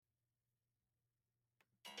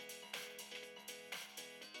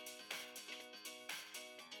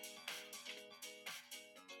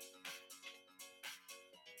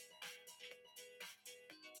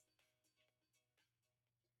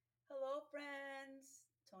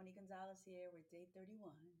Tony Gonzalez here with day 31.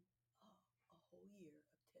 Oh, a whole year of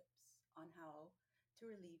tips on how to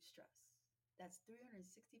relieve stress. That's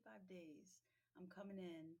 365 days. I'm coming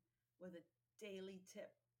in with a daily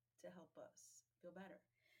tip to help us feel better.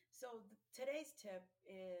 So, today's tip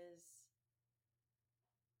is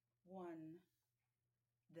one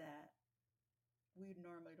that we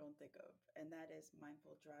normally don't think of, and that is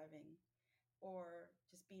mindful driving or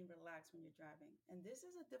just being relaxed when you're driving. And this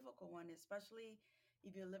is a difficult one, especially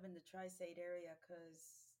if you live in the tri state area,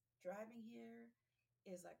 because driving here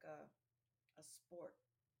is like a sport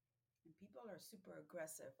and people are super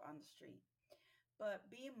aggressive on the street. But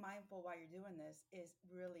being mindful while you're doing this is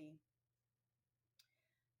really,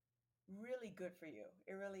 really good for you.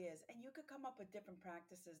 It really is. And you could come up with different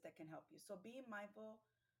practices that can help you. So being mindful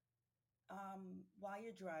while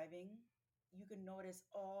you're driving, you can notice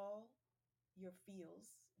all your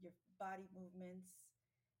feels, your body movements,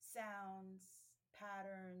 sounds,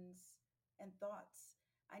 patterns, and thoughts.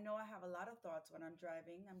 I know I have a lot of thoughts when I'm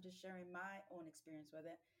driving. I'm just sharing my own experience with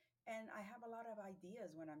it. And I have a lot of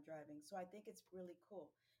ideas when I'm driving. So I think it's really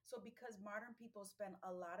cool. So, because modern people spend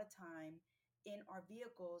a lot of time in our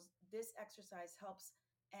vehicles, this exercise helps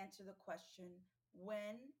answer the question,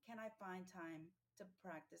 when can I find time to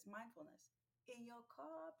practice mindfulness? In your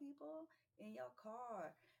car, people, in your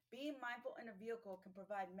car. Being mindful in a vehicle can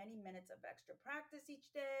provide many minutes of extra practice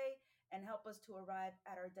each day and help us to arrive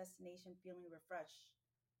at our destination feeling refreshed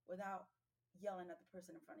without yelling at the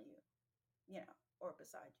person in front of you, or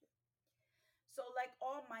beside you. So, like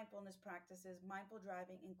all mindfulness practices, mindful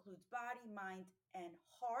driving includes body, mind, and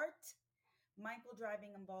heart. Mindful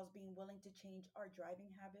driving involves being willing to change our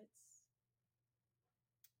driving habits,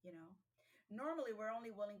 you know. Normally, we're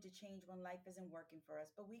only willing to change when life isn't working for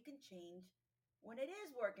us, but we can change when it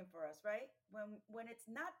is working for us, right? When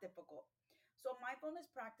it's not difficult. So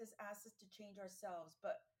mindfulness practice asks us to change ourselves,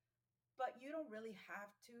 but you don't really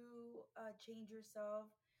have to change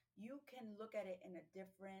yourself. You can look at it in a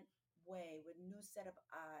different way with new set of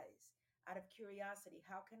eyes, out of curiosity.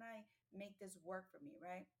 How can I make this work for me,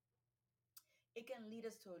 right? It can lead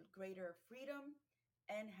us to a greater freedom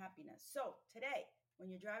and happiness. So today, when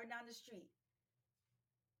you're driving down the street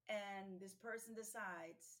and this person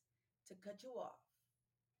decides to cut you off,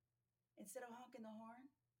 instead of honking the horn,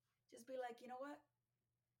 just be like, you know what?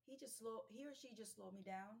 He or she just slowed me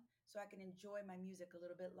down so I can enjoy my music a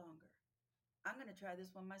little bit longer. I'm gonna try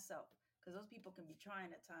this one myself because those people can be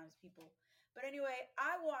trying at times, people. But anyway,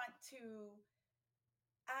 I want to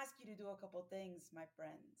ask you to do a couple things, my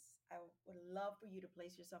friends. I would love for you to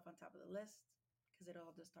place yourself on top of the list because it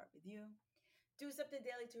all does start with you. Do something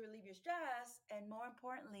daily to relieve your stress, and more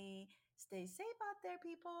importantly, stay safe out there,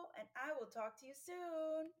 people. And I will talk to you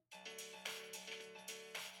soon.